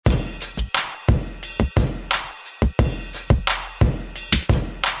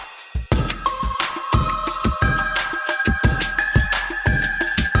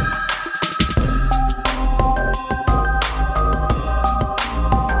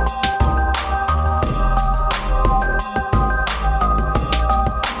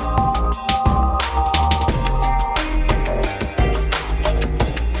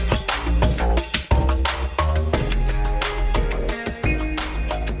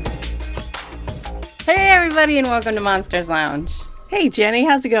everybody, and welcome to Monsters Lounge. Hey, Jenny,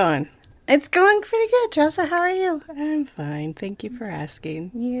 how's it going? It's going pretty good, Tressa. How are you? I'm fine. Thank you for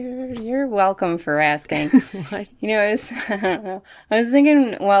asking. You're welcome for asking. What? You know, I was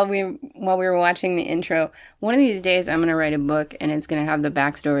thinking while we were watching the intro, one of these days I'm going to write a book, and it's going to have the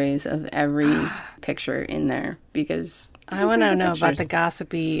backstories of every picture in there, because I want to know about the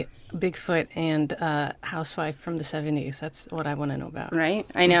gossipy Bigfoot and housewife from the 70s. That's what I want to know about. Right?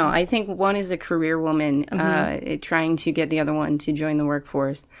 I know. I think one is a career woman trying to get the other one to join the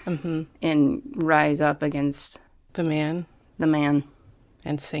workforce and rise up against The man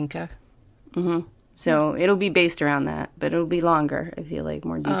and Cinca. So it'll be based around that, but it'll be longer. I feel like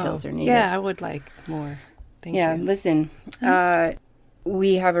more details are needed. Yeah, I would like more. Thank you. Listen,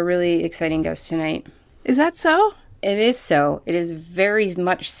 we have a really exciting guest tonight. Is that so? It is so. It is very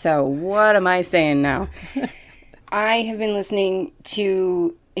much so. What am I saying now? I have been listening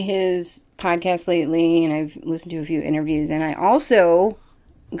to his podcast lately, and I've listened to a few interviews, and I also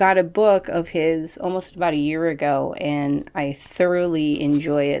got a book of his almost about a year ago, and I thoroughly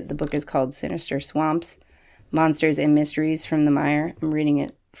enjoy it. The book is called Sinister Swamps, Monsters and Mysteries from the Mire. I'm reading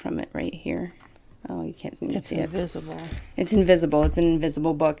it from it right here. Oh, you can't see it. It's invisible. It's invisible. It's an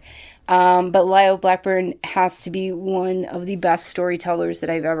invisible book. But Lyle Blackburn has to be one of the best storytellers that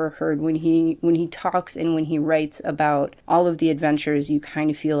I've ever heard. When he talks and when he writes about all of the adventures, you kind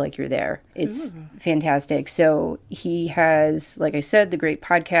of feel like you're there. It's fantastic. So he has, like I said, the great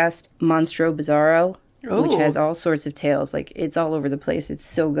podcast, Monstro Bizarro, which has all sorts of tales. Like, it's all over the place. It's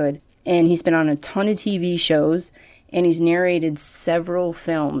so good. And he's been on a ton of TV shows. And he's narrated several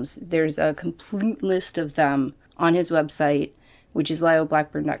films. There's a complete list of them on his website, which is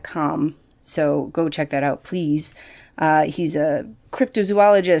lyoblackburn.com. So go check that out, please. He's a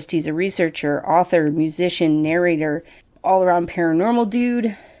cryptozoologist. He's a researcher, author, musician, narrator, all-around paranormal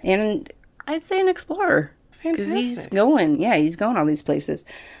dude, and I'd say an explorer. Fantastic. Because he's going all these places.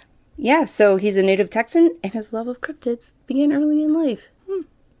 Yeah, so he's a native Texan, and his love of cryptids began early in life.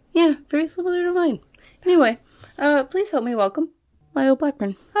 Yeah, very similar to mine. Anyway. Please help me welcome Lyle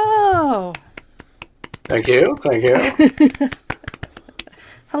Blackburn. Oh. Thank you.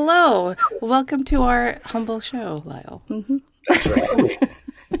 Hello. Welcome to our humble show, Lyle. That's right.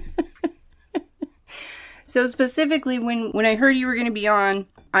 So specifically, when I heard you were going to be on,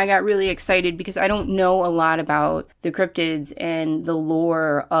 I got really excited because I don't know a lot about the cryptids and the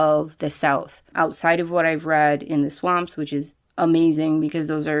lore of the South outside of what I've read in the swamps, which is amazing because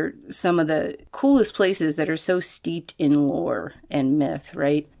those are some of the coolest places that are so steeped in lore and myth,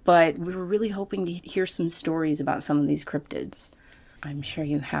 right? But we were really hoping to hear some stories about some of these cryptids. I'm sure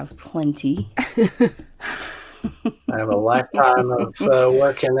you have plenty. I have a lifetime of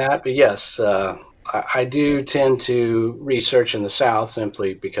work in that, but yes, I do tend to research in the South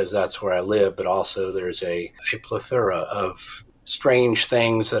simply because that's where I live, but also there's a plethora of strange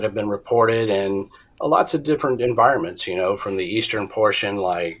things that have been reported and lots of different environments, from the eastern portion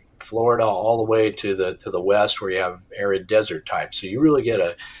like Florida all the way to the west where you have arid desert types. So you really get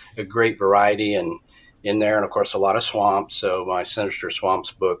a great variety in there, and of course a lot of swamps. So my Sinister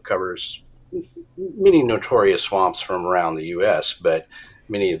Swamps book covers many notorious swamps from around the U.S., but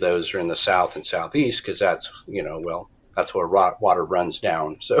many of those are in the south and southeast because that's that's where water runs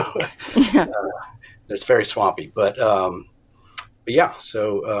down. So it's very swampy. But yeah,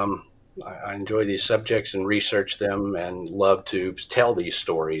 so. I enjoy these subjects and research them and love to tell these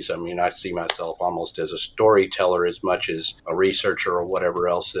stories. I mean, I see myself almost as a storyteller as much as a researcher or whatever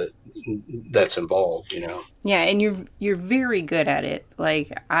else that's involved, Yeah, and you're very good at it.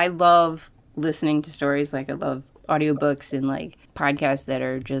 Like, I love listening to stories. Like, I love audiobooks and like podcasts that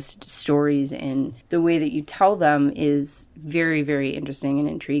are just stories, and the way that you tell them is very, very interesting and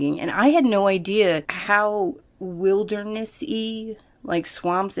intriguing. And I had no idea how wilderness-y like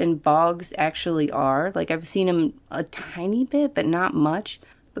swamps and bogs actually are. Like, I've seen them a tiny bit, but not much.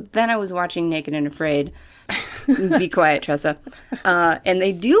 But then I was watching Naked and Afraid. Be quiet, Tressa. And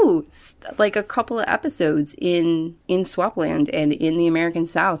they do like a couple of episodes in swampland and in the American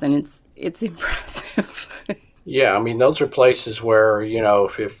South, and it's impressive. Yeah, I mean, those are places where,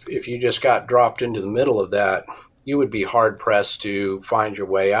 if you just got dropped into the middle of that, you would be hard pressed to find your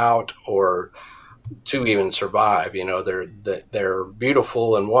way out or to even survive. They're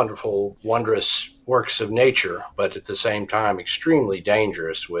beautiful and wonderful, wondrous works of nature, but at the same time extremely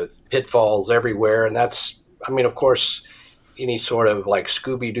dangerous with pitfalls everywhere. And that's, I mean, of course, any sort of like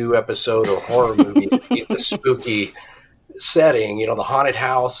Scooby-Doo episode or horror movie, it's a spooky setting. The haunted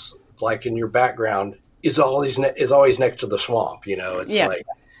house, like in your background, is always next to the swamp. It's like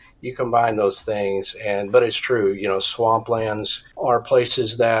you combine those things, but it's true, swamplands are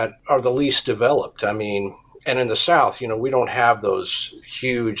places that are the least developed. I mean, and in the South, we don't have those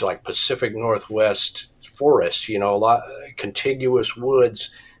huge like Pacific Northwest forests, a lot contiguous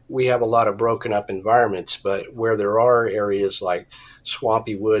woods. We have a lot of broken up environments, but where there are areas like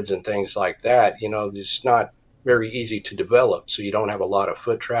swampy woods and things like that, it's not very easy to develop. So you don't have a lot of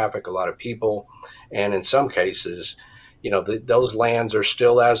foot traffic, a lot of people. And in some cases, those lands are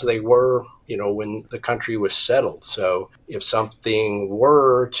still as they were, when the country was settled. So if something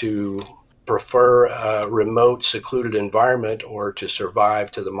were to prefer a remote, secluded environment or to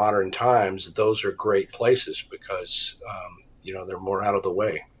survive to the modern times, those are great places because, they're more out of the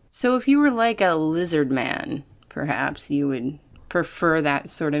way. So if you were like a lizard man, perhaps you would prefer that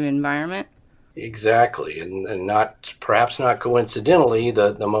sort of environment? Exactly. And perhaps not coincidentally,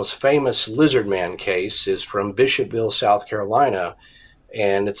 the most famous Lizardman case is from Bishopville, South Carolina.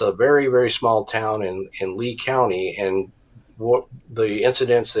 And it's a very, very small town in Lee County. And what the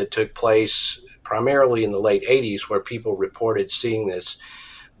incidents that took place primarily in the late 80s, where people reported seeing this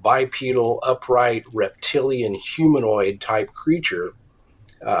bipedal, upright, reptilian, humanoid type creature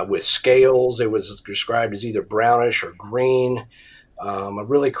with scales. It was described as either brownish or green, a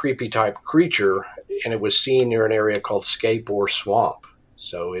really creepy type creature, and it was seen near an area called Scape or Swamp.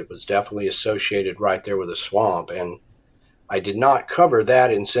 So it was definitely associated right there with a swamp. And I did not cover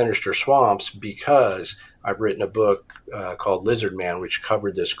that in Sinister Swamps because I've written a book called Lizardman, which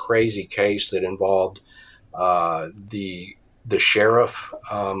covered this crazy case that involved the sheriff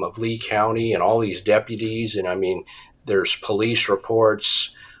of Lee County and all these deputies. And I mean, there's police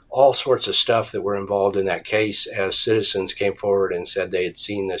reports, all sorts of stuff that were involved in that case as citizens came forward and said they had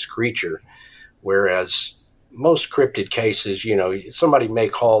seen this creature. Whereas most cryptid cases, somebody may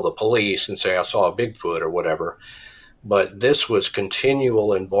call the police and say, I saw a Bigfoot or whatever. But this was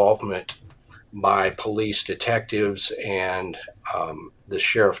continual involvement by police detectives and the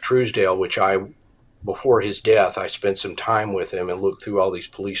Sheriff Truesdale, which before his death, I spent some time with him and looked through all these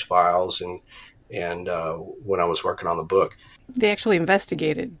police files and when I was working on the book. They actually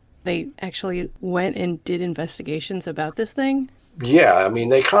investigated. They actually went and did investigations about this thing? Yeah, I mean,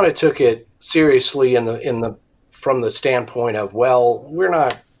 they kind of took it seriously from the standpoint of, well, we're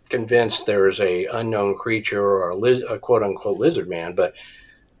not convinced there's a unknown creature or a quote unquote lizard man, but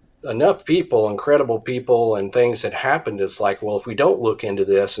enough people, incredible people and things that happened, it's like, well, if we don't look into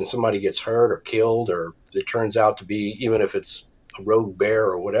this and somebody gets hurt or killed, or it turns out to be, even if it's a rogue bear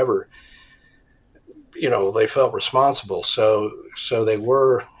or whatever, they felt responsible. So they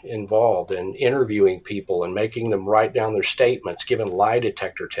were involved in interviewing people and making them write down their statements, giving lie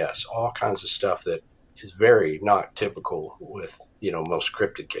detector tests, all kinds of stuff that is very not typical with, most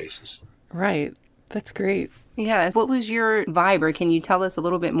cryptid cases. Right. That's great. Yeah. What was your vibe, or can you tell us a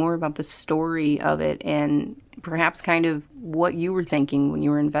little bit more about the story of it and perhaps kind of what you were thinking when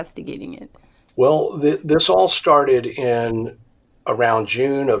you were investigating it? Well, this all started in around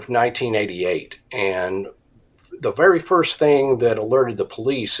June of 1988. And the very first thing that alerted the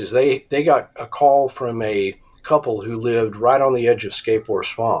police is they got a call from a couple who lived right on the edge of Scape or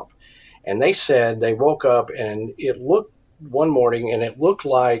Swamp. And they said they woke up and it looked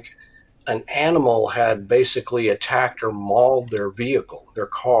like an animal had basically attacked or mauled their vehicle, their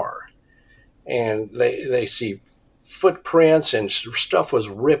car. And they see footprints and stuff was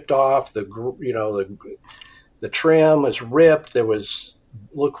ripped off. The trim was ripped. There was,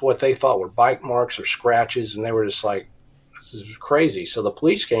 look what they thought were bite marks or scratches. And they were just like, this is crazy. So the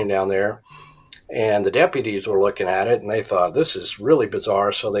police came down there and the deputies were looking at it and they thought, this is really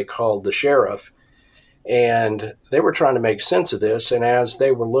bizarre. So they called the sheriff and they were trying to make sense of this. And as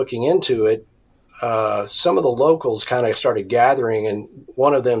they were looking into it, some of the locals kind of started gathering, and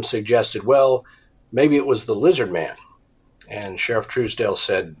one of them suggested, well, maybe it was the lizard man. And Sheriff Truesdale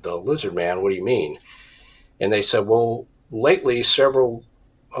said, the lizard man, what do you mean? And they said, well, lately several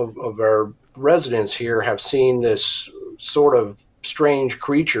of our residents here have seen this sort of strange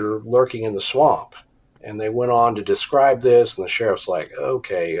creature lurking in the swamp. And they went on to describe this, and the sheriff's like,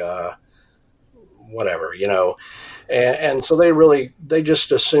 okay, whatever, And so they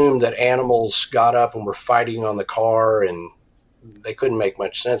just assumed that animals got up and were fighting on the car, and they couldn't make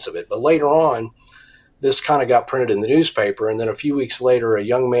much sense of it. But later on, this kind of got printed in the newspaper, and then a few weeks later, a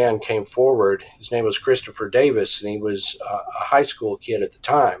young man came forward. His name was Christopher Davis, and he was a high school kid at the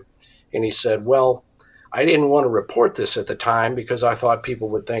time. And he said, well, I didn't want to report this at the time because I thought people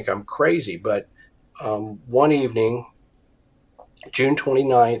would think I'm crazy. But one evening, June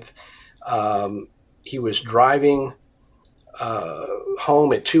 29th, he was driving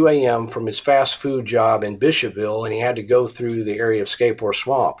home at 2 a.m. from his fast food job in Bishopville, and he had to go through the area of Scape or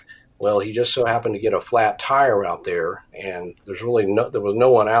Swamp. Well, he just so happened to get a flat tire out there, and there was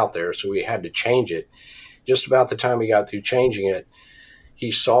no one out there, so we had to change it. Just about the time we got through changing it, he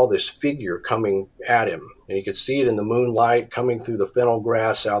saw this figure coming at him, and he could see it in the moonlight coming through the fennel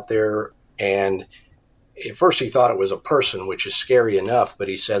grass out there. And at first he thought it was a person, which is scary enough, but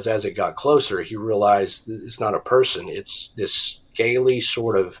he says as it got closer, he realized it's not a person. It's this scaly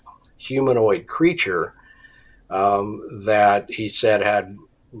sort of humanoid creature that he said had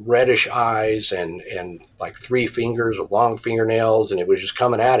reddish eyes and like 3 fingers with long fingernails, and it was just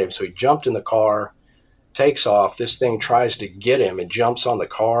coming at him. So he jumped in the car, takes off. This thing tries to get him and jumps on the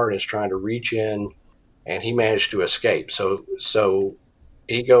car and is trying to reach in, and he managed to escape. So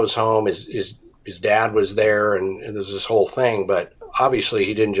he goes home. His dad was there, and there's this whole thing, but obviously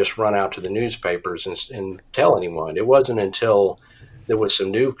he didn't just run out to the newspapers and tell anyone. It wasn't until there was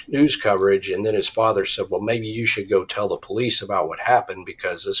some news coverage, and then his father said, well, maybe you should go tell the police about what happened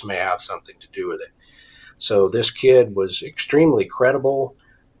because this may have something to do with it. So this kid was extremely credible.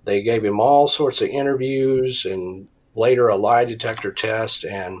 They gave him all sorts of interviews and later a lie detector test,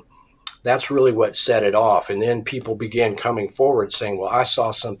 and that's really what set it off. And then people began coming forward saying, well, I saw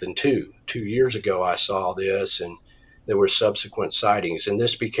something too. 2 years ago I saw this, and there were subsequent sightings. And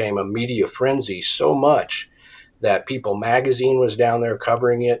this became a media frenzy so much that People magazine was down there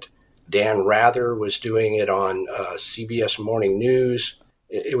covering it. Dan Rather was doing it on CBS Morning News.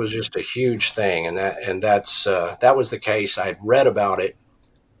 It was just a huge thing, and that was the case. I'd read about it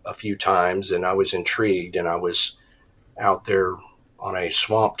a few times, and I was intrigued, and I was out there on a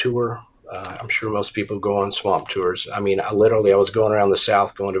swamp tour. I'm sure most people go on swamp tours. I mean, I was going around the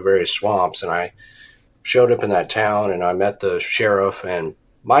South, going to various swamps, and I showed up in that town, and I met the sheriff. And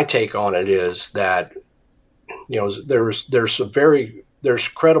my take on it is that, there's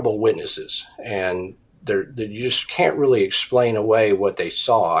credible witnesses, and you just can't really explain away what they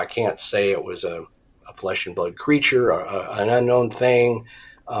saw. I can't say it was a flesh and blood creature, or an unknown thing,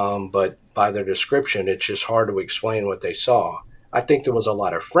 but by their description, it's just hard to explain what they saw. I think there was a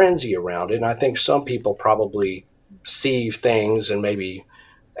lot of frenzy around it, and I think some people probably see things and maybe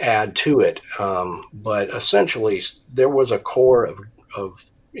add to it. But essentially, there was a core of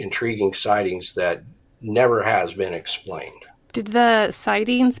intriguing sightings that never has been explained. Did the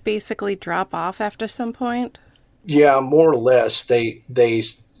sightings basically drop off after some point? Yeah, more or less. They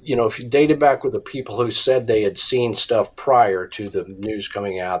if you dated back with the people who said they had seen stuff prior to the news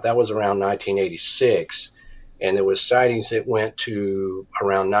coming out, that was around 1986. And there was sightings that went to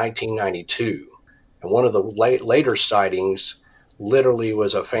around 1992. And one of the later sightings literally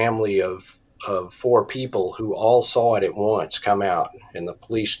was a family of 4 people who all saw it at once come out. And the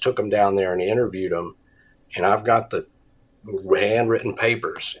police took them down there and interviewed them. And I've got the handwritten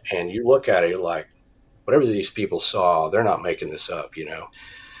papers. And you look at it, you're like, whatever these people saw, they're not making this up,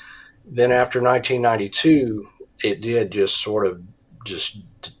 Then after 1992, it did just sort of just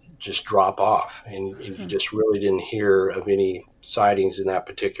drop off, and you just really didn't hear of any sightings in that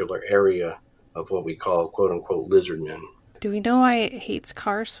particular area of what we call quote-unquote lizardmen. Do we know why it hates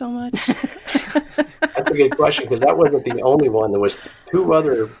cars so much? That's a good question, because that wasn't the only one. There was 2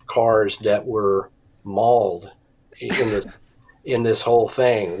 other cars that were mauled in this whole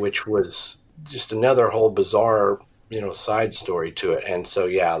thing, which was just another whole bizarre side story to it. And so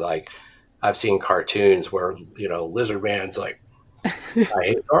like I've seen cartoons where Lizardman's like, I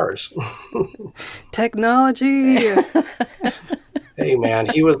hate cars. Technology. Hey man,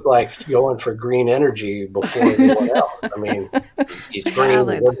 he was like going for green energy before anyone else. I mean, he's green,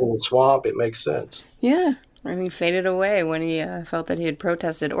 living in the swamp. It makes sense. Yeah. I mean, faded away when he felt that he had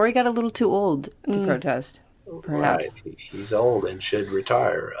protested, or he got a little too old to protest. Perhaps. Right. He's old and should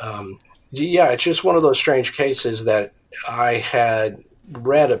retire. Yeah, it's just one of those strange cases that I had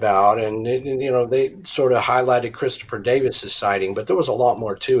read about, and they sort of highlighted Christopher Davis's sighting, but there was a lot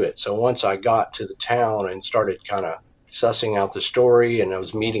more to it. So once I got to the town and started kind of sussing out the story, and I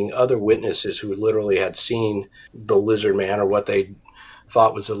was meeting other witnesses who literally had seen the lizard man, or what they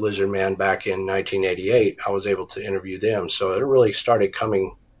thought was the lizard man, back in 1988, I was able to interview them. So it really started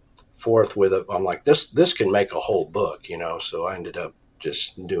coming forth with it. I'm like, this can make a whole book, so I ended up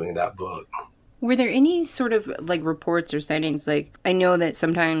just doing that book. Were there any sort of like reports or sightings? Like, I know that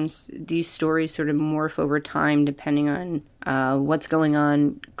sometimes these stories sort of morph over time depending on what's going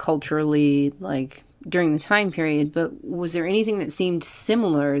on culturally, like during the time period. But was there anything that seemed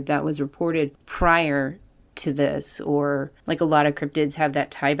similar that was reported prior to this, or like a lot of cryptids have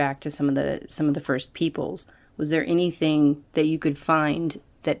that tie back to some of the first peoples? Was there anything that you could find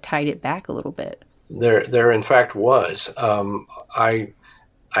that tied it back a little bit? There in fact was.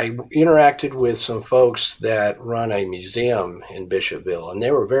 I interacted with some folks that run a museum in Bishopville, and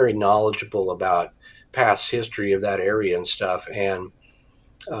they were very knowledgeable about past history of that area and stuff. And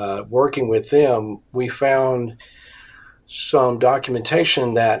working with them, we found some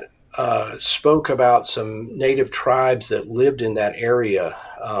documentation that spoke about some native tribes that lived in that area,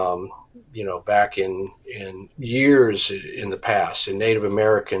 back in years in the past, in Native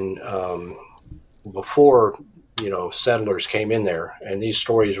American, before, settlers came in there. And these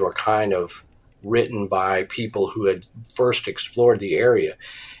stories were kind of written by people who had first explored the area.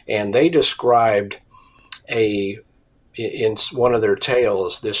 And they described in one of their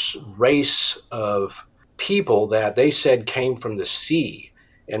tales, this race of people that they said came from the sea,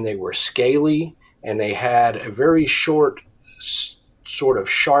 and they were scaly, and they had a very short, sort of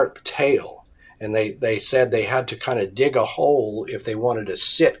sharp tail. And they said they had to kind of dig a hole if they wanted to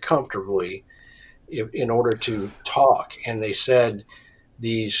sit comfortably in order to talk. And they said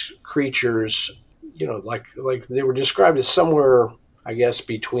these creatures, like they were described as somewhere, I guess,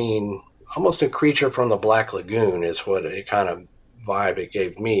 between almost a creature from the Black Lagoon is what it kind of vibe it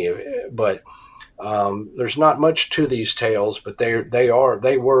gave me. But there's not much to these tales, but they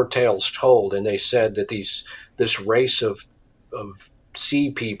were tales told, and they said that this race of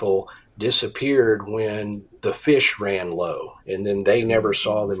sea people disappeared when the fish ran low, and then they never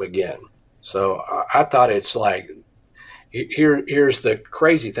saw them again. So I thought it's like, here's the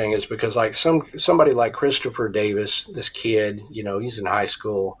crazy thing, is because like somebody like Christopher Davis, this kid, he's in high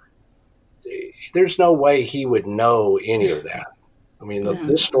school. There's no way he would know any of that. I mean,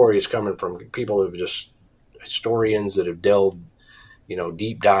 this story is coming from people who've just historians that have delved,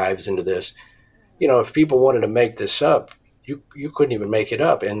 deep dives into this. If people wanted to make this up, you couldn't even make it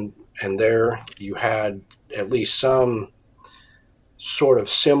up. And there you had at least some sort of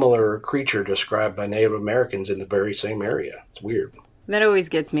similar creature described by Native Americans in the very same area. It's weird. That always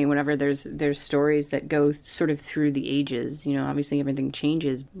gets me whenever there's stories that go sort of through the ages. Obviously everything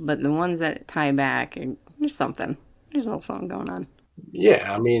changes, but the ones that tie back, there's something. There's a little something going on.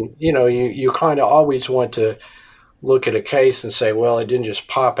 Yeah, I mean, you kind of always want to look at a case and say, well, it didn't just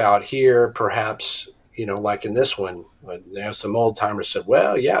pop out here. Perhaps, like in this one, some old timers said,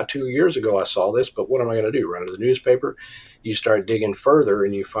 well, yeah, 2 years ago I saw this, but what am I going to do? Run to the newspaper? You start digging further,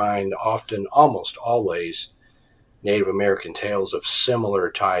 and you find often, almost always, Native American tales of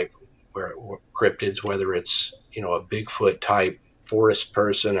similar type cryptids, whether it's, a Bigfoot type forest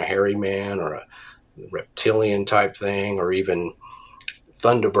person, a hairy man, or a reptilian type thing, or even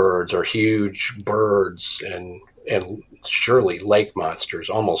thunderbirds or huge birds, and surely lake monsters.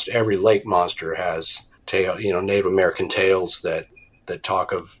 Almost every lake monster has Native American tales that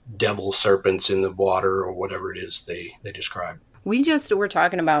talk of devil serpents in the water, or whatever it is they describe. We just were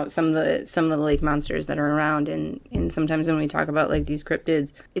talking about some of the lake monsters that are around, and sometimes when we talk about like these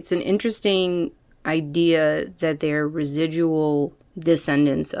cryptids, it's an interesting idea that they're residual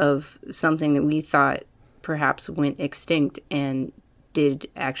descendants of something that we thought perhaps went extinct and did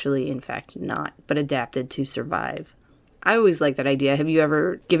actually, in fact, not, but adapted to survive. I always like that idea. Have you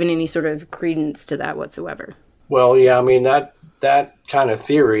ever given any sort of credence to that whatsoever? Well, yeah, I mean, that kind of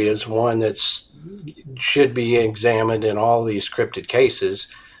theory is one that's should be examined in all these cryptid cases.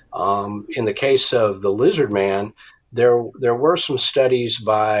 In the case of the Lizardman, there were some studies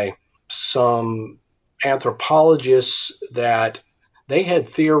by some anthropologists that they had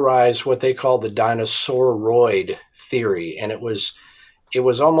theorized what they called the dinosauroid theory, and it was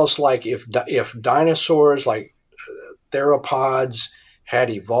almost like if dinosaurs, like theropods, had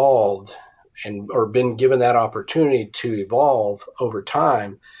evolved or been given that opportunity to evolve over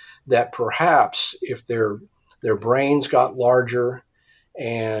time, that perhaps if their brains got larger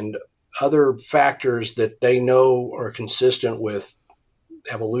and other factors that they know are consistent with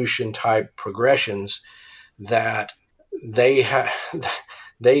evolution type progressions, that they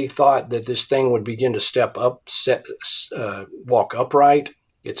thought that this thing would begin to step up, walk upright,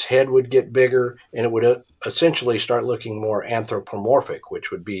 its head would get bigger, and it would essentially start looking more anthropomorphic,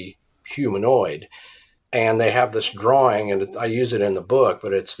 which would be humanoid. And they have this drawing, and I use it in the book,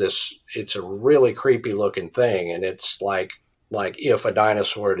 but it's a really creepy looking thing. And it's like if a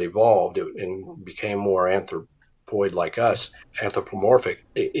dinosaur had evolved and became more anthropoid like us, anthropomorphic,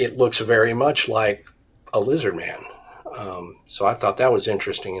 it looks very much like a lizard man. So I thought that was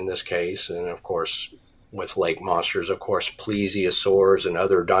interesting in this case. And of course, with lake monsters, of course, plesiosaurs and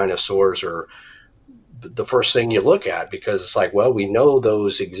other dinosaurs are the first thing you look at, because it's like, well, we know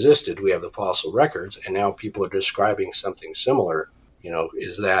those existed. We have the fossil records, and now people are describing something similar.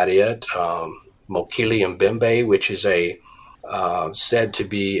 Is that it? Mokili Mbembe, which is said to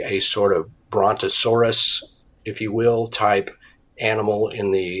be a sort of brontosaurus, if you will, type animal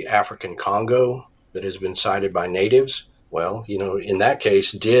in the African Congo that has been sighted by natives. Well, in that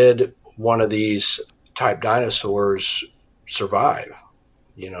case, did one of these type dinosaurs survive,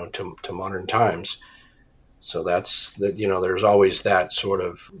 to modern times? So that's that. There's always that sort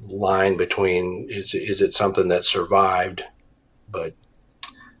of line between is it something that survived, but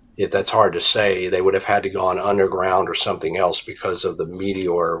if that's hard to say, they would have had to gone underground or something else because of the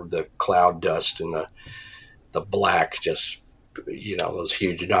meteor, the cloud dust, and the black. Just those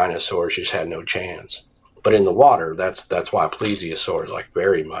huge dinosaurs just had no chance. But in the water, that's why plesiosaurs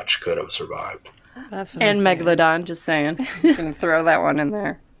very much could have survived. And Megalodon, just saying. Just going to throw that one in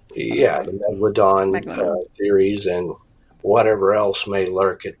there. Yeah, the Megalodon theories and whatever else may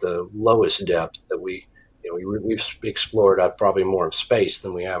lurk at the lowest depth that we've explored probably more of space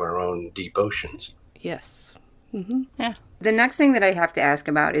than we have our own deep oceans. Yes. Mm-hmm. Yeah. The next thing that I have to ask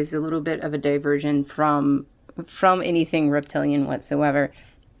about is a little bit of a diversion from anything reptilian whatsoever.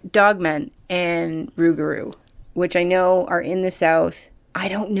 Dogmen and Rougarou, which I know are in the South. I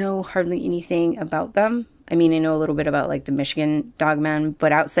don't know hardly anything about them. I mean, I know a little bit about the Michigan dogmen,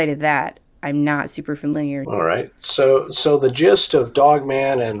 but outside of that, I'm not super familiar. All right. So the gist of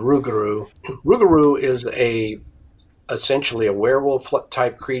Dogman and Rougarou is essentially a werewolf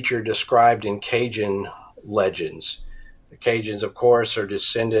type creature described in Cajun legends. The Cajuns, of course, are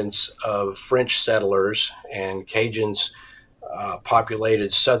descendants of French settlers, and Cajuns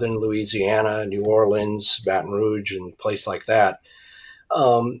populated southern Louisiana, New Orleans, Baton Rouge, and places like that.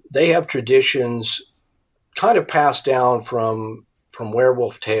 They have traditions kind of passed down from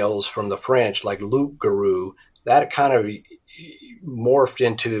werewolf tales from the French, like loup-garou. That kind of morphed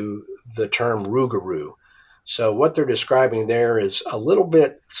into the term Rougarou. So what they're describing there is a little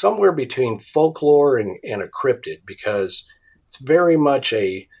bit somewhere between folklore and a cryptid, because it's very much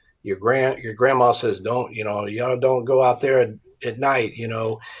your grandma says don't go out there at night,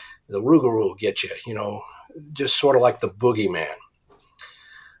 the Rougarou will get you, just sort of like the boogeyman.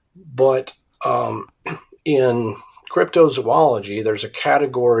 But in cryptozoology, there's a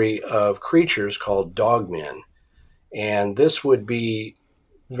category of creatures called dogmen, and this would be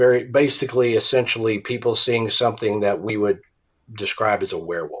very basically, essentially, people seeing something that we would describe as a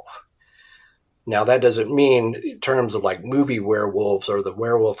werewolf. Now, that doesn't mean in terms of movie werewolves or the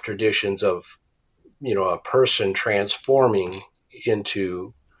werewolf traditions of, a person transforming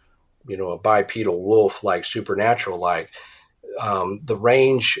into, a bipedal wolf, supernatural. The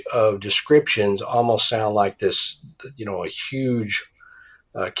range of descriptions almost sound like this, a huge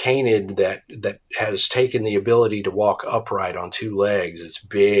canid that has taken the ability to walk upright on two legs. It's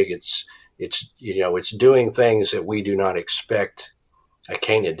big. It's doing things that we do not expect a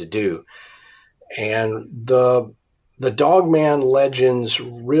canid to do. And the Dogman legends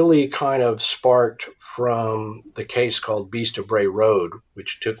really kind of sparked from the case called Beast of Bray Road,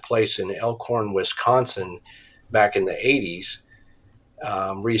 which took place in Elkhorn, Wisconsin, back in the 80s,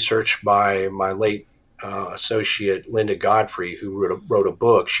 researched by my late associate Linda Godfrey, who wrote a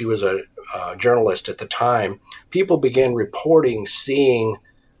book. She was a journalist at the time. People began reporting seeing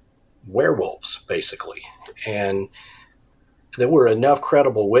werewolves, basically, and there were enough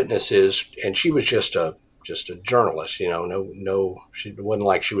credible witnesses. And she was just a journalist, she wasn't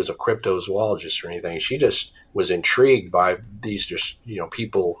like she was a cryptozoologist or anything. She just was intrigued by these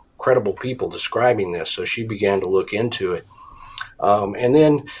credible people describing this. So she began to look into it. And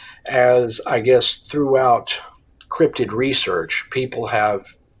then, as I guess throughout cryptid research, people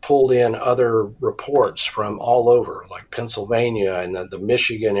have pulled in other reports from all over, like Pennsylvania and the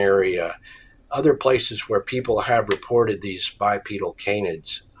Michigan area, other places where people have reported these bipedal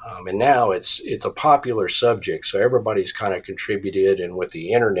canids. And now it's a popular subject, so everybody's kind of contributed. And with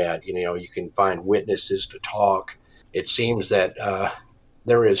the internet, you can find witnesses to talk. It seems that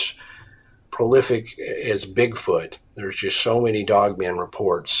there is prolific as Bigfoot. There's just so many dogman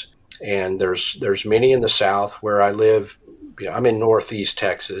reports, and there's many in the South where I live. I'm in Northeast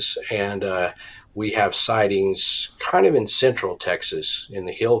Texas, and we have sightings kind of in Central Texas in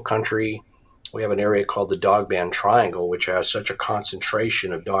the hill country. We have an area called the Dogman Triangle, which has such a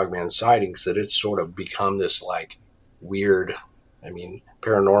concentration of dogman sightings that it's sort of become this weird.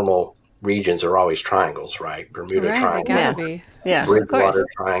 Paranormal regions are always triangles, right? Bermuda Triangle, they gotta be. Yeah, Bridgewater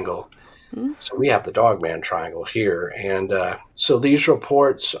Triangle. Mm-hmm. So we have the Dogman Triangle here, and so these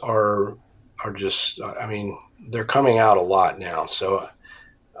reports are just. They're coming out a lot now. So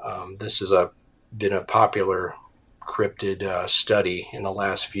this has been a popular cryptid study in the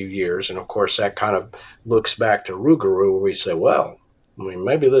last few years, and of course that kind of looks back to Rougarou, where we say, well,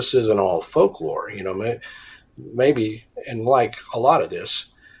 maybe this isn't all folklore, maybe, and like a lot of this,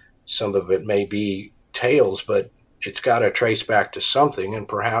 some of it may be tales, but it's got to trace back to something. And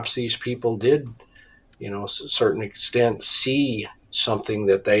perhaps these people did, a certain extent, see something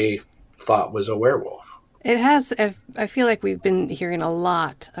that they thought was a werewolf. It has. I feel like we've been hearing a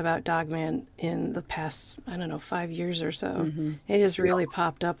lot about Dogman in the past, 5 years or so. Mm-hmm. It just really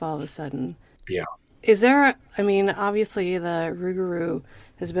popped up all of a sudden. Yeah. Is there, obviously the Rougarou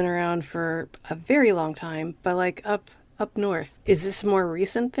has been around for a very long time, but like up north, is this a more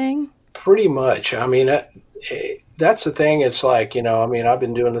recent thing? Pretty much. That's the thing. It's like, I've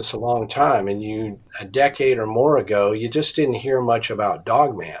been doing this a long time, and a decade or more ago, you just didn't hear much about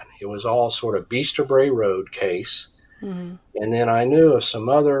Dogman. It was all sort of Beast of Bray Road case. Mm-hmm. And then I knew of some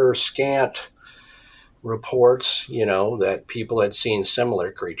other scant reports, that people had seen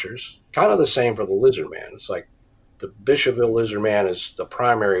similar creatures. Kind of the same for the Lizardman. It's like the Bishopville Lizardman is the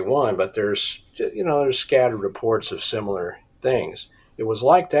primary one, but there's scattered reports of similar things. It was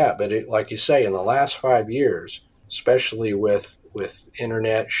like that, but like you say, in the last 5 years, especially with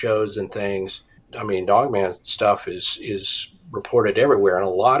internet shows and things, Dogman stuff is reported everywhere, and a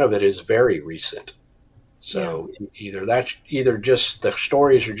lot of it is very recent. So either just the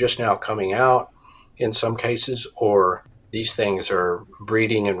stories are just now coming out in some cases, or these things are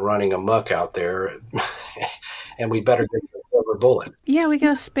breeding and running amok out there, and we better get the silver bullet. Yeah, we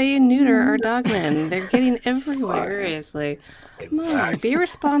gotta spay and neuter our dogmen. They're getting everywhere. Seriously. Come on, be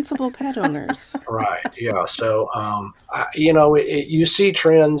responsible pet owners. Right, yeah. So, you see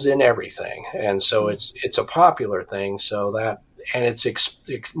trends in everything, and so it's a popular thing, so that, and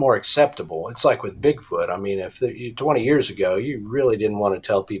it's more acceptable. It's like with Bigfoot. If 20 years ago, you really didn't want to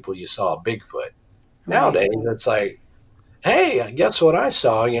tell people you saw a Bigfoot. Nowadays, it's like, hey, guess what I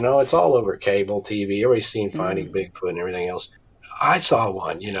saw? It's all over cable TV. Everybody's seen Finding Bigfoot and everything else. I saw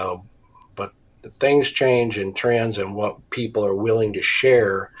one, but the things change and trends and what people are willing to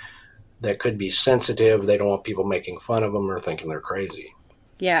share that could be sensitive. They don't want people making fun of them or thinking they're crazy.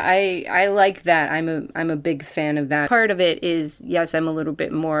 Yeah, I like that. I'm a big fan of that. Part of it is, yes, I'm a little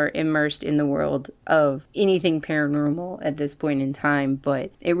bit more immersed in the world of anything paranormal at this point in time,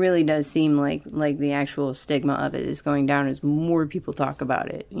 but it really does seem like the actual stigma of it is going down as more people talk about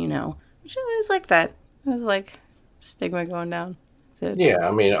it, Which I was like that. I was like, stigma going down. That's it.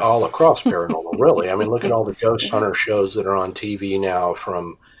 Yeah, all across paranormal, really. Look at all the ghost hunter shows that are on TV now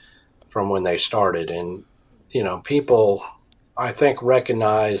from when they started, and people, I think,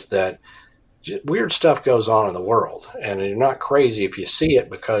 recognize that weird stuff goes on in the world, and you're not crazy if you see it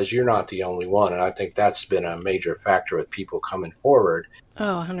because you're not the only one. And I think that's been a major factor with people coming forward.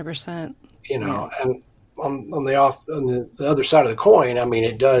 Oh, 100%. And on the other side of the coin,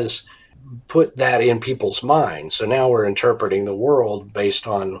 it does put that in people's minds. So now we're interpreting the world based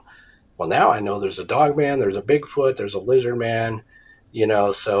on, well, now I know there's a Dogman, there's a Bigfoot, there's a Lizardman,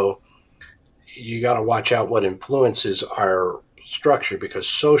 so you got to watch out what influences our structure, because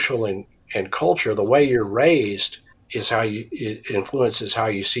social and culture, the way you're raised, it influences how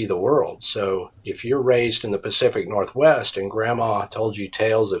you see the world. So if you're raised in the Pacific Northwest and grandma told you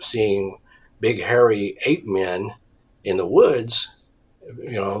tales of seeing big hairy ape men in the woods,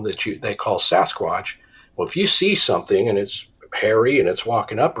 that they call Sasquatch. Well, if you see something and it's hairy and it's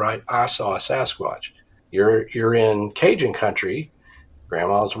walking upright, I saw a Sasquatch. You're in Cajun country.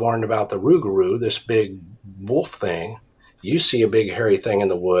 Grandma was warned about the Rougarou, this big wolf thing. You see a big hairy thing in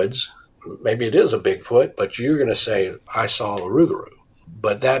the woods. Maybe it is a Bigfoot, but you're going to say, I saw a Rougarou.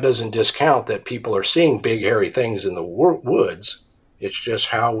 But that doesn't discount that people are seeing big hairy things in the woods. It's just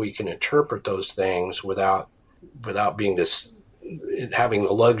how we can interpret those things without being having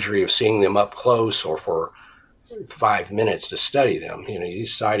the luxury of seeing them up close or for 5 minutes to study them.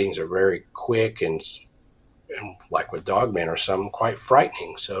 These sightings are very quick and like with Dogman or something, quite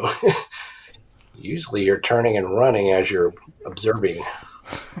frightening. So usually you're turning and running as you're observing.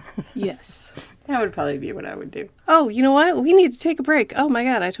 Yes. That would probably be what I would do. Oh, you know what? We need to take a break. Oh my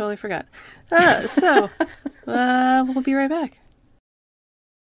God, I totally forgot. We'll be right back.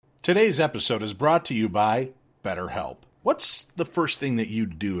 Today's episode is brought to you by BetterHelp. What's the first thing that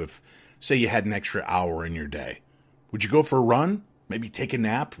you'd do if, say, you had an extra hour in your day? Would you go for a run? Maybe take a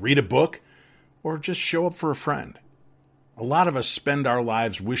nap, read a book, or just show up for a friend? A lot of us spend our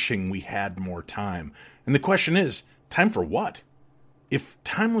lives wishing we had more time. And the question is, time for what? If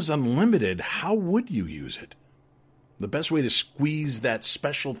time was unlimited, how would you use it? The best way to squeeze that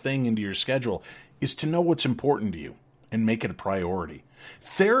special thing into your schedule is to know what's important to you and make it a priority.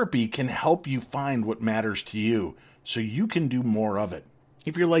 Therapy can help you find what matters to you so you can do more of it.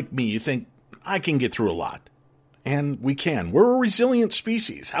 If you're like me, you think, I can get through a lot. And we can. We're a resilient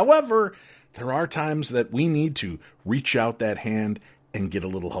species. However, there are times that we need to reach out that hand and get a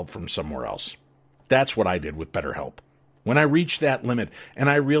little help from somewhere else. That's what I did with BetterHelp. When I reached that limit and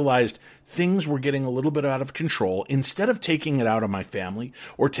I realized things were getting a little bit out of control, instead of taking it out on my family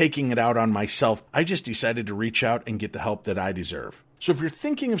or taking it out on myself, I just decided to reach out and get the help that I deserve. So if you're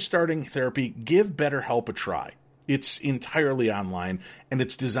thinking of starting therapy, give BetterHelp a try. It's entirely online, and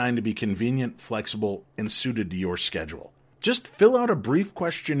it's designed to be convenient, flexible, and suited to your schedule. Just fill out a brief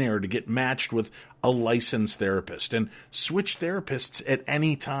questionnaire to get matched with a licensed therapist, and switch therapists at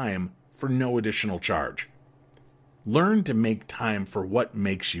any time for no additional charge. Learn to make time for what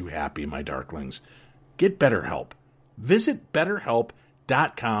makes you happy, my darklings. Get BetterHelp. Visit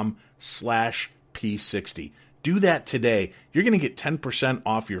betterhelp.com/P60. Do that today. You're going to get 10%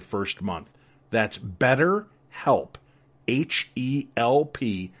 off your first month. That's BetterHelp,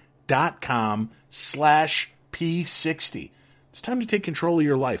 HELP.com/P60. It's time to take control of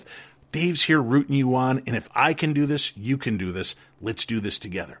your life. Dave's here rooting you on, and if I can do this, you can do this. Let's do this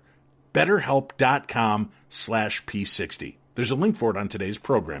together. BetterHelp.com/P60. There's a link for it on today's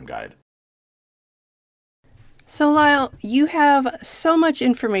program guide. So, Lyle, you have so much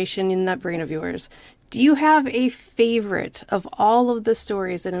information in that brain of yours. Do you have a favorite of all of the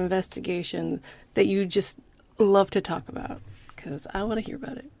stories and investigations that you just love to talk about? Because I want to hear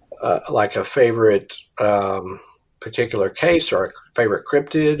about it. Like a favorite particular case or a favorite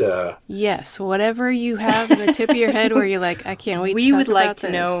cryptid? Yes, whatever you have in the tip of your head where you're like, I can't wait to talk about this. We would like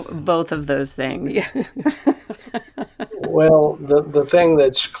to know both of those things. Yeah. Well, the thing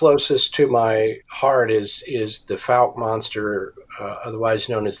that's closest to my heart is the Fouke monster, otherwise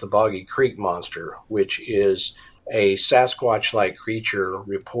known as the Boggy Creek monster, which is a Sasquatch-like creature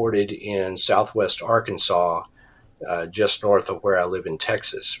reported in southwest Arkansas, just north of where I live in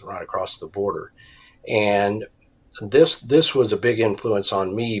Texas, right across the border. And this was a big influence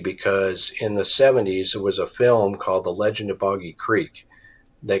on me because in the 70s, there was a film called The Legend of Boggy Creek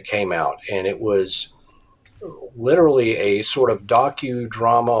that came out, and it was literally a sort of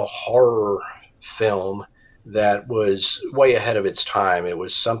docudrama horror film that was way ahead of its time. It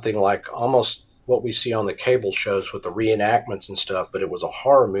was something like almost what we see on the cable shows with the reenactments and stuff, but it was a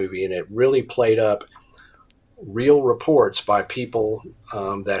horror movie, and it really played up real reports by people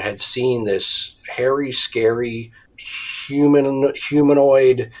that had seen this hairy, scary,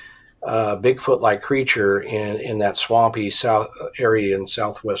 humanoid, Bigfoot-like creature in that swampy south area in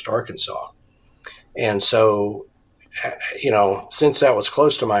southwest Arkansas. And so, since that was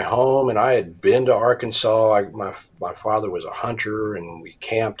close to my home and I had been to Arkansas, my father was a hunter and we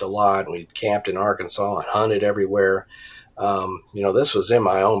camped a lot. We camped in Arkansas and hunted everywhere. This was in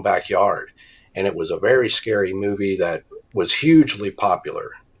my own backyard, and it was a very scary movie that was hugely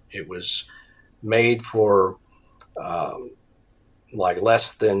popular. It was made for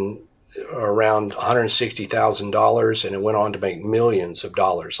less than around $160,000, and it went on to make millions of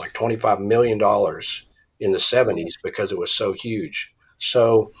dollars, like $25 million in the 70s, because it was so huge.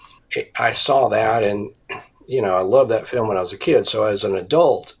 So I saw that, and I loved that film when I was a kid. So as an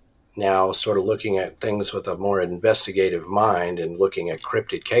adult now, sort of looking at things with a more investigative mind and looking at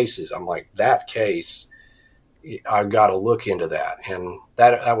cryptid cases, I'm like, that case, I've got to look into that. And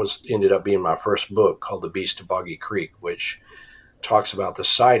that ended up being my first book, called The Beast of Boggy Creek, which talks about the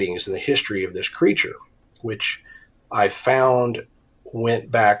sightings and the history of this creature, which I found went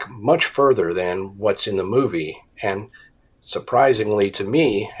back much further than what's in the movie, and surprisingly to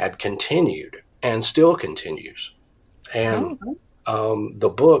me had continued and still continues. And the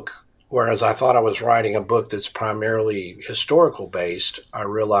book, whereas I thought I was writing a book that's primarily historical based, I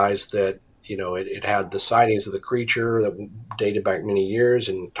realized that it had the sightings of the creature that dated back many years,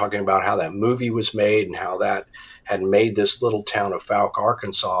 and talking about how that movie was made and how that had made this little town of Fouke,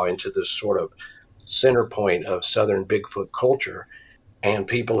 Arkansas, into this sort of center point of Southern Bigfoot culture. And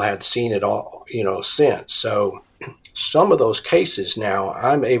people had seen it all, since. So some of those cases now,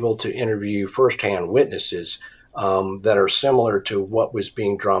 I'm able to interview firsthand witnesses that are similar to what was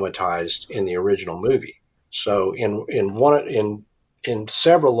being dramatized in the original movie. So in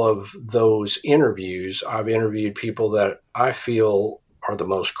several of those interviews, I've interviewed people that I feel are the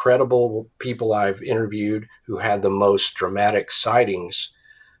most credible people I've interviewed, who had the most dramatic sightings.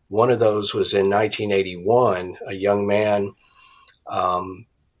 One of those was in 1981. A young man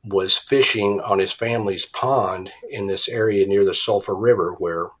was fishing on his family's pond in this area near the Sulphur River,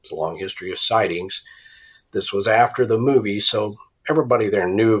 where there's a long history of sightings. This was after the movie, so everybody there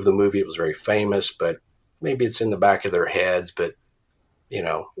knew of the movie. It was very famous, but maybe it's in the back of their heads, but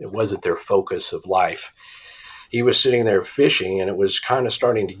it wasn't their focus of life. He was sitting there fishing, and it was kind of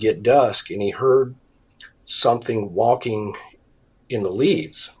starting to get dusk, and he heard something walking in the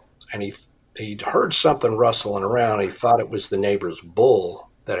leaves, and he'd heard something rustling around. He thought it was the neighbor's bull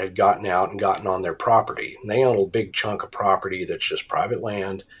that had gotten out and gotten on their property. And they own a big chunk of property that's just private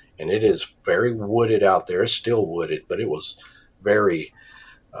land, and it is very wooded out there. It's still wooded, but it was very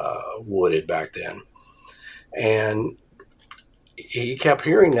wooded back then. And he kept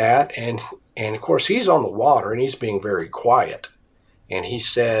hearing that, and of course he's on the water and he's being very quiet. And he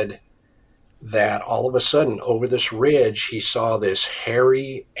said that all of a sudden over this ridge he saw this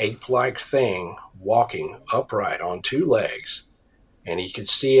hairy ape-like thing walking upright on two legs, and he could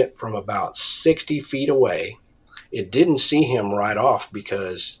see it from about 60 feet away. It didn't see him right off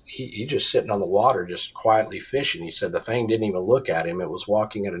because he just sitting on the water, just quietly fishing. He said the thing didn't even look at him. It was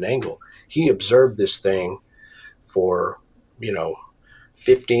walking at an angle. He observed this thing for,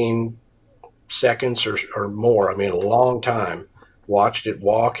 15 seconds or more. I mean, a long time. Watched it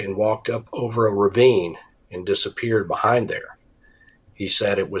walk and walked up over a ravine and disappeared behind there. He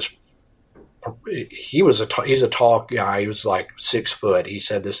said he's a tall guy. He was like 6 foot. He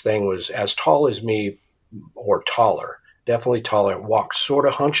said this thing was as tall as me or taller, definitely taller. It walked sort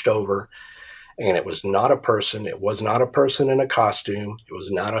of hunched over, and it was not a person. It was not a person in a costume. It was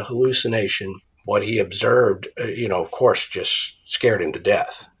not a hallucination. What he observed, of course, just scared him to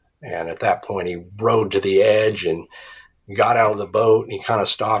death. And at that point, he rode to the edge and got out of the boat, and he kind of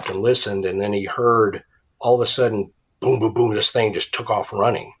stopped and listened. And then he heard all of a sudden, boom, boom, boom, this thing just took off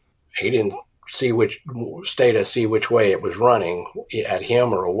running. He didn't stay to see which way it was running, at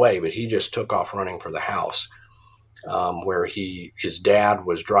him or away, but he just took off running for the house, where his dad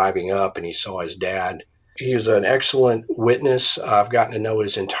was driving up, and he saw his dad. He was an excellent witness. I've gotten to know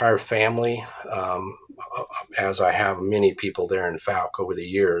his entire family, as I have many people there in Fouke over the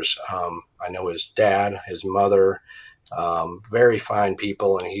years. I know his dad, his mother, very fine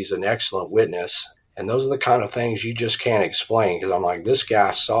people, and he's an excellent witness. And those are the kind of things you just can't explain, because I'm like, this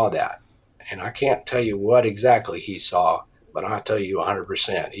guy saw that. And I can't tell you what exactly he saw, but I tell you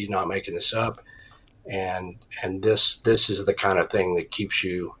 100%. He's not making this up. And this is the kind of thing that keeps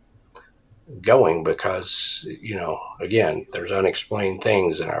you going, because, again, there's unexplained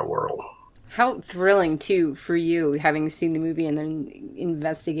things in our world. How thrilling, too, for you, having seen the movie and then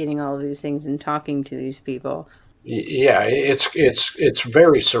investigating all of these things and talking to these people. Yeah, it's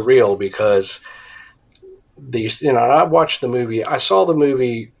very surreal, because I watched the movie. I saw the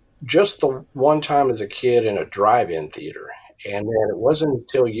movie just the one time as a kid in a drive-in theater. And then it wasn't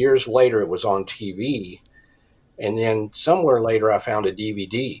until years later it was on TV. And then somewhere later I found a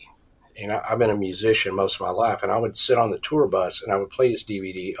DVD. And I've been a musician most of my life, and I would sit on the tour bus and I would play this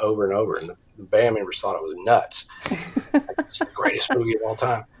DVD over and over. And the band members thought it was nuts. It's the greatest movie of all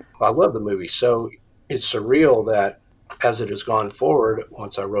time. I love the movie. So it's surreal that as it has gone forward,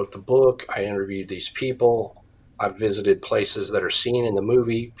 once I wrote the book, I interviewed these people. I've visited places that are seen in the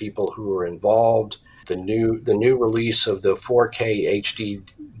movie, people who were involved. The new release of the 4K HD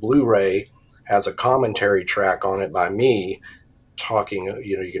Blu-ray has a commentary track on it by me talking.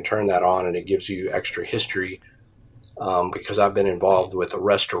 You can turn that on and it gives you extra history, because I've been involved with the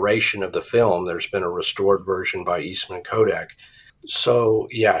restoration of the film. There's been a restored version by Eastman Kodak. So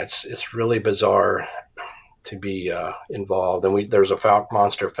yeah, it's really bizarre to be involved. And there's a Fouke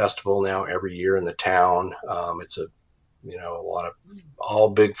Monster Festival now every year in the town. It's a lot of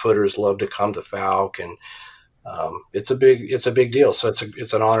all Bigfooters love to come to Fouke, and it's a big deal. So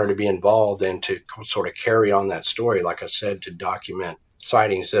it's an honor to be involved and to sort of carry on that story, like I said, to document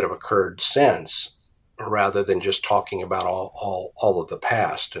sightings that have occurred since, rather than just talking about all of the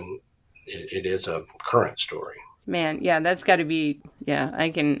past. And it is a current story. Man, yeah, that's got to be, yeah, I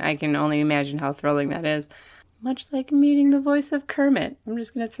can only imagine how thrilling that is. Much like meeting the voice of Kermit. I'm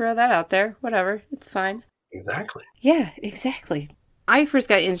just going to throw that out there. Whatever, it's fine. Exactly. Yeah, exactly. I first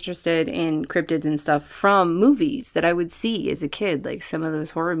got interested in cryptids and stuff from movies that I would see as a kid, like some of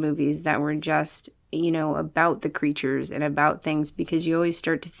those horror movies that were just, about the creatures and about things, because you always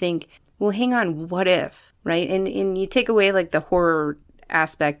start to think, well, hang on, what if, right? And you take away like the horror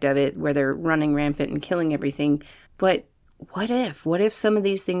aspect of it where they're running rampant and killing everything, but what if some of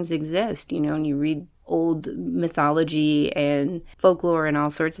these things exist, and you read old mythology and folklore and all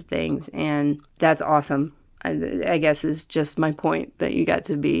sorts of things, and that's awesome. I guess is just my point, that you got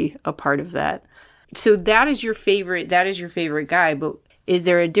to be a part of that. So that is your favorite guy, but is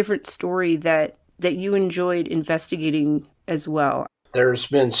there a different story that you enjoyed investigating as well? There's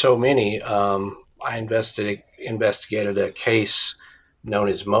been so many. I investigated a case known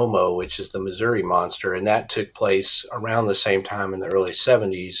as Momo, which is the Missouri Monster, and that took place around the same time in the early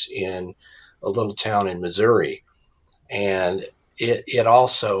 70s in a little town in Missouri. And it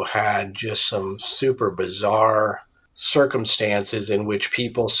also had just some super bizarre circumstances in which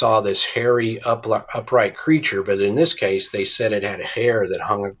people saw this hairy, upright creature, but in this case, they said it had hair that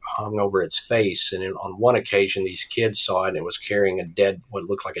hung over its face. And on one occasion, these kids saw it, and it was carrying what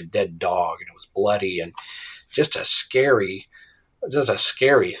looked like a dead dog, and it was bloody and just a scary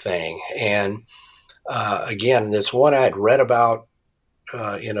thing. And again, this one I had read about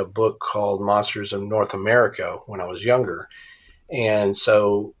in a book called Monsters of North America when I was younger, and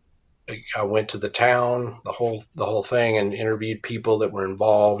so I went to the town, the whole thing, and interviewed people that were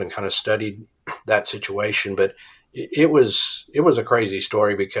involved and kind of studied that situation. But it was a crazy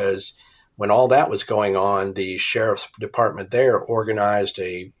story, because when all that was going on, the sheriff's department there organized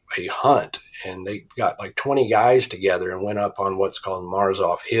a hunt, and they got like 20 guys together and went up on what's called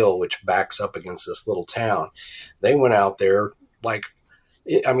Marzoff Hill, which backs up against this little town. They went out there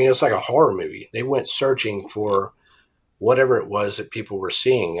it's like a horror movie. They went searching for whatever it was that people were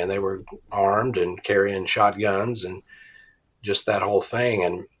seeing, and they were armed and carrying shotguns and just that whole thing.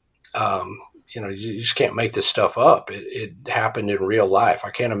 And, you just can't make this stuff up. It happened in real life.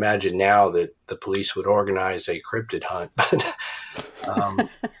 I can't imagine now that the police would organize a cryptid hunt, but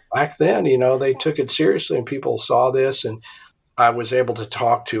back then, they took it seriously, and people saw this. And I was able to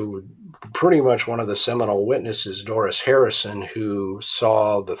talk to pretty much one of the seminal witnesses, Doris Harrison, who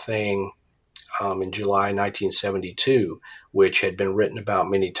saw the thing in July 1972, which had been written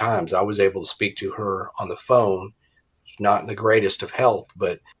about many times. I was able to speak to her on the phone, not in the greatest of health,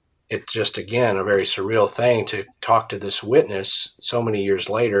 but it's just, again, a very surreal thing to talk to this witness. So many years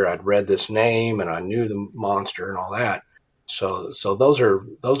later, I'd read this name and I knew the monster and all that. So those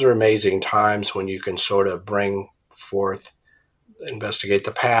are amazing times when you can sort of bring forth, investigate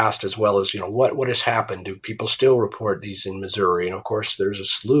the past, as well as, what has happened. Do people still report these in Missouri? And of course, there's a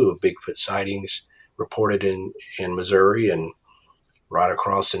slew of Bigfoot sightings reported in Missouri and right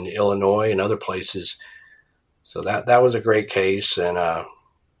across in Illinois and other places. So that was a great case. And,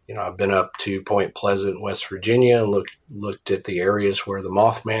 I've been up to Point Pleasant, West Virginia, and looked at the areas where the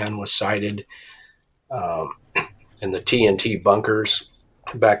Mothman was sighted, and the TNT bunkers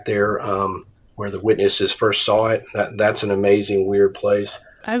back there, where the witnesses first saw it. That's an amazing, weird place.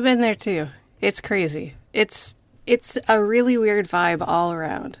 I've been there too. It's crazy. It's a really weird vibe all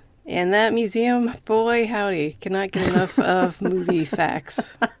around. And that museum, boy howdy, cannot get enough of movie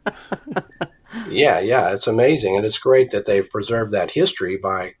facts. Yeah, it's amazing. And it's great that they've preserved that history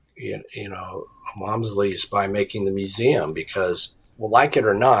by, Walmsley's, by making the museum, because, well, like it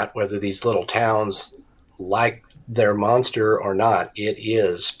or not, whether these little towns like their monster or not, it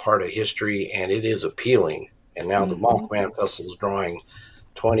is part of history, and it is appealing. And now the Mothman Festival is drawing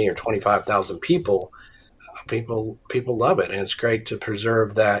 20 or 25,000 people. People love it, and it's great to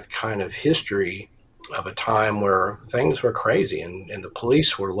preserve that kind of history of a time where things were crazy, and the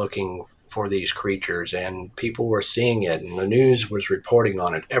police were looking for these creatures, and people were seeing it, and the news was reporting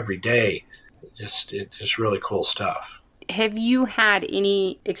on it every day. It's just really cool stuff. Have you had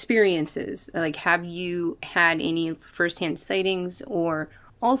any experiences? Like, have you had any firsthand sightings? Or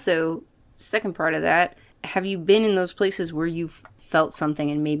also, second part of that, have you been in those places where you've felt something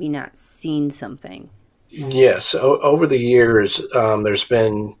and maybe not seen something? Yes. Over the years, there's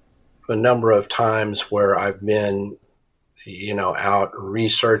been a number of times where I've been, out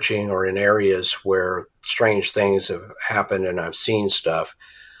researching or in areas where strange things have happened and I've seen stuff.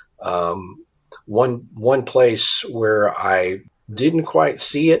 One place where I didn't quite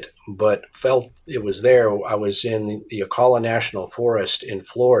see it, but felt it was there, I was in the Ocala National Forest in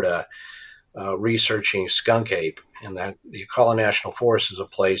Florida, researching skunk ape. And that the Ocala National Forest is a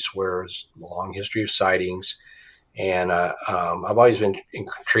place where there's a long history of sightings. And I've always been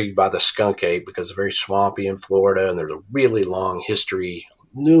intrigued by the skunk ape because it's very swampy in Florida, and there's a really long history,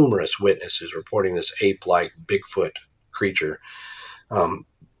 numerous witnesses reporting this ape-like Bigfoot creature.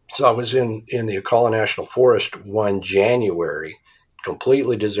 So I was in the Ocala National Forest one January,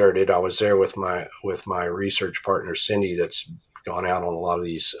 completely deserted. I was there with my research partner, Cindy, that's gone out on a lot of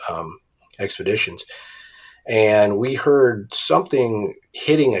these expeditions. And we heard something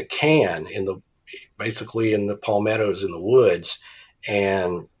hitting a can basically in the palmettos in the woods.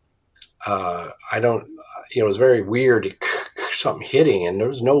 And it was very weird, something hitting, and there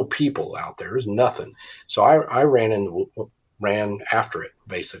was no people out there. There was nothing. So I ran after it,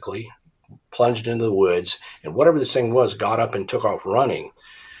 basically, plunged into the woods, and whatever this thing was got up and took off running.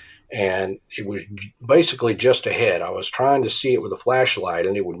 And it was basically just ahead. I was trying to see it with a flashlight,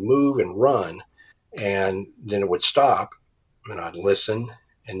 and it would move and run, and then it would stop, and I'd listen.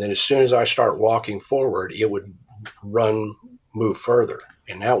 And then as soon as I start walking forward, it would move further.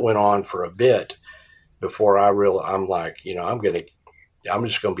 And that went on for a bit before I'm like, I'm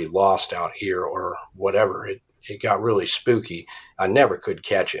just going to be lost out here or whatever. it got really spooky. I never could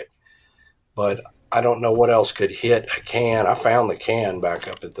catch it, but I don't know what else could hit a can. I found the can back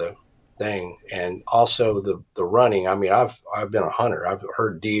up at the thing, and also the running. I mean, I've been a hunter. I've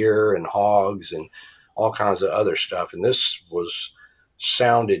heard deer and hogs and all kinds of other stuff, and this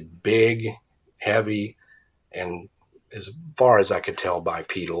sounded big, heavy, and as far as I could tell,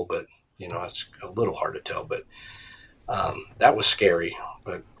 bipedal, but it's a little hard to tell, but that was scary.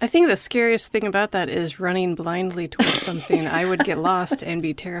 But I think the scariest thing about that is running blindly towards something. I would get lost and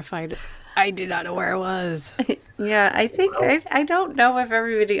be terrified. I did not know where I was. Yeah, I think, I don't know if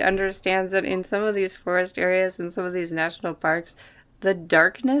everybody understands that in some of these forest areas and some of these national parks, the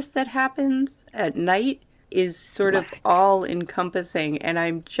darkness that happens at night is sort of all encompassing. And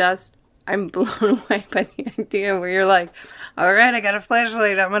I'm blown away by the idea where you're like, all right, I got a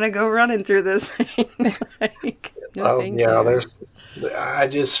flashlight. I'm going to go running through this thing. I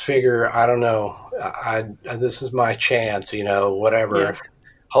just figure, I don't know. This is my chance, whatever. Yeah.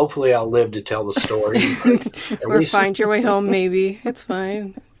 Hopefully I'll live to tell the story. Or find your way home, maybe. It's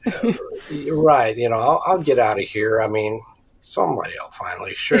fine. You're right. I'll get out of here. I mean, somebody will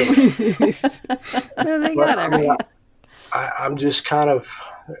finally, surely. No, they got it right. I'm just kind of,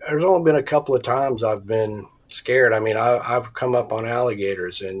 there's only been a couple of times I've been scared. I mean, I've come up on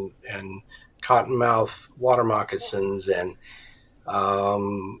alligators and cottonmouth water moccasins, and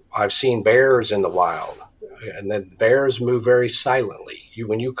I've seen bears in the wild. And the bears move very silently.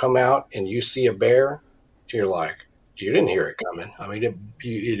 When you come out and you see a bear, you're like, you didn't hear it coming. I mean,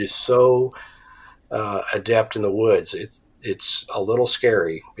 it is so adept in the woods. It's a little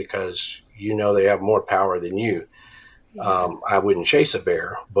scary because they have more power than you. I wouldn't chase a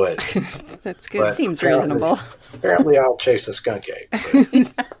bear, but that's good. But seems reasonable. Apparently, I'll chase a skunk ape.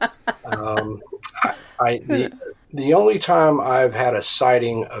 The only time I've had a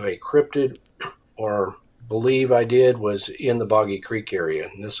sighting of a cryptid, or believe I did, was in the Boggy Creek area,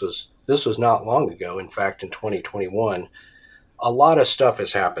 and this was not long ago. In fact, in 2021, a lot of stuff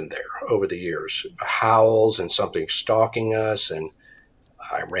has happened there over the years. Howls and something stalking us, and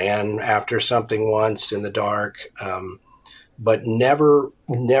I ran after something once in the dark, but never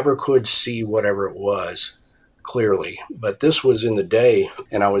could see whatever it was clearly. But this was in the day,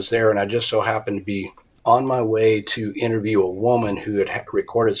 and I was there, and I just so happened to be on my way to interview a woman who had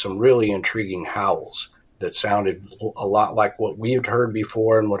recorded some really intriguing howls that sounded a lot like what we had heard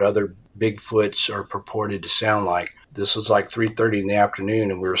before and what other Bigfoots are purported to sound like. This was like 3:30 in the afternoon,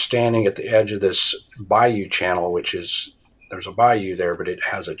 and we were standing at the edge of this bayou channel, there's a bayou there, but it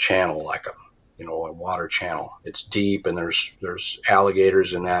has a channel, like a water channel. It's deep, and there's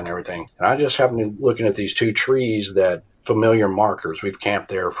alligators in that and everything. And I just happened to be looking at these two trees, that familiar markers. We've camped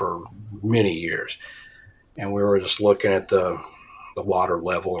there for many years. And we were just looking at the water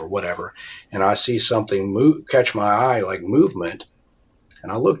level or whatever. And I see something catch my eye, like movement.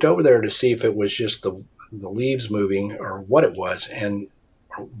 And I looked over there to see if it was just the leaves moving or what it was. And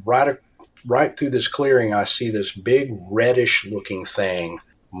right through this clearing, I see this big reddish looking thing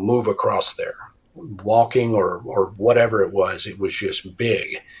move across there, walking or whatever it was. It was just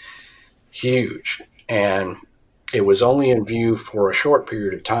big, huge. And it was only in view for a short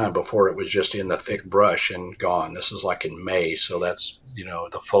period of time before it was just in the thick brush and gone. This is like in May, so that's,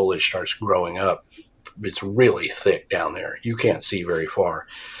 the foliage starts growing up. It's really thick down there. You can't see very far.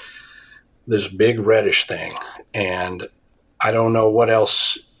 This big reddish thing, and I don't know what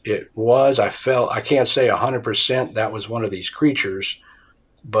else it was. I can't say 100% that was one of these creatures,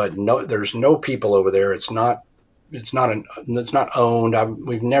 but no, there's no people over there. It's not owned.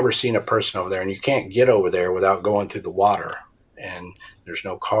 We've never seen a person over there, and you can't get over there without going through the water. And there's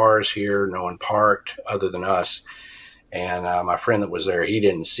no cars here, no one parked other than us. And my friend that was there, he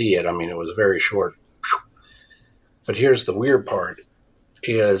didn't see it. I mean, it was very short. But here's the weird part,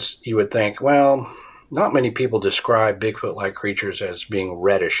 is you would think, well, not many people describe Bigfoot-like creatures as being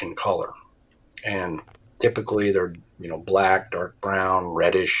reddish in color. And typically they're, black, dark brown,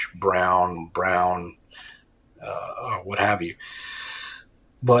 reddish, brown, what have you.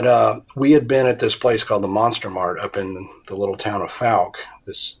 But we had been at this place called the Monster Mart up in the little town of Fouke,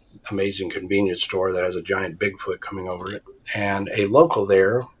 this amazing convenience store that has a giant Bigfoot coming over it. And a local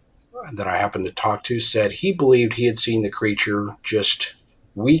there that I happened to talk to said he believed he had seen the creature just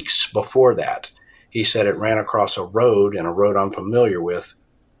weeks before that. He said it ran across a road, and a road I'm familiar with,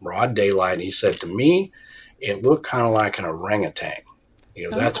 broad daylight. And he said, to me, it looked kind of like an orangutan.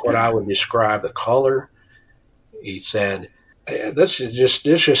 That's what I would describe the color. He said, this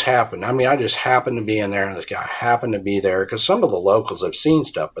just happened. I mean, I just happened to be in there, and this guy happened to be there, because some of the locals have seen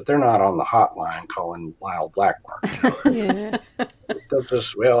stuff, but they're not on the hotline calling wild black mark. Yeah.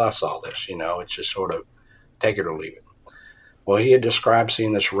 Well, I saw this, it's just sort of take it or leave it. Well, he had described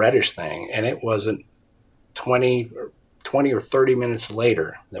seeing this reddish thing, and it wasn't 20 or 30 minutes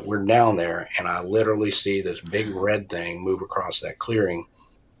later that we're down there, and I literally see this big red thing move across that clearing.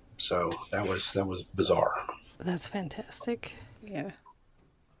 So that was bizarre. That's fantastic. Yeah.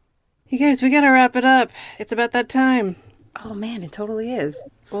 You guys, we got to wrap it up. It's about that time. Oh, man, it totally is.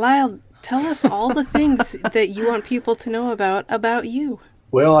 Lyle, tell us all the things that you want people to know about you.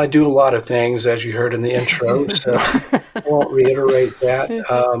 Well, I do a lot of things, as you heard in the intro, so I won't reiterate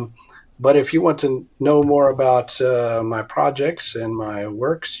that. But if you want to know more about my projects and my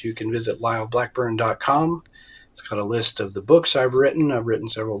works, you can visit lyleblackburn.com. It's got a list of the books I've written. I've written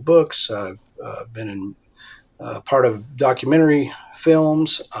several books. I've been in part of documentary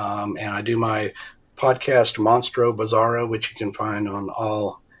films, and I do my podcast, Monstro Bizarro, which you can find on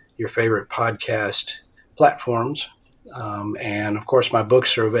all your favorite podcast platforms. And of course, my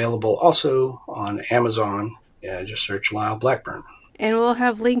books are available also on Amazon. Yeah, just search Lyle Blackburn. And we'll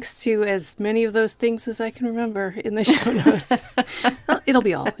have links to as many of those things as I can remember in the show notes. It'll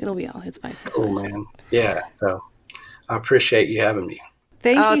be all. It's fine. Cool, man. Yeah, so I appreciate you having me.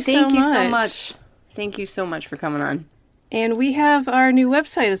 Thank you so much. Thank you so much for coming on. And we have our new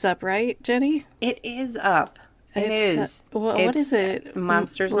website is up, right, Jenny? It is up. It is. What is it?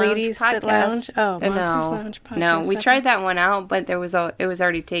 Monsters Ladies Lounge That Lounge? Oh, Monsters no. Lounge podcast. No, we tried that one out, but it was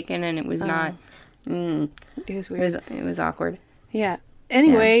already taken, and it was not. It was weird. It was awkward. Yeah.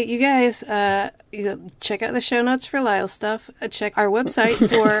 Anyway, you guys, check out the show notes for Lyle's stuff. Check our website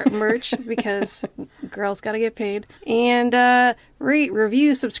for merch because girls got to get paid. And rate,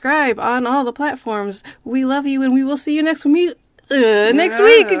 review, subscribe on all the platforms. We love you, and we will see you next week. Goodbye.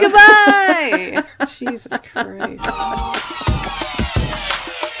 Jesus Christ.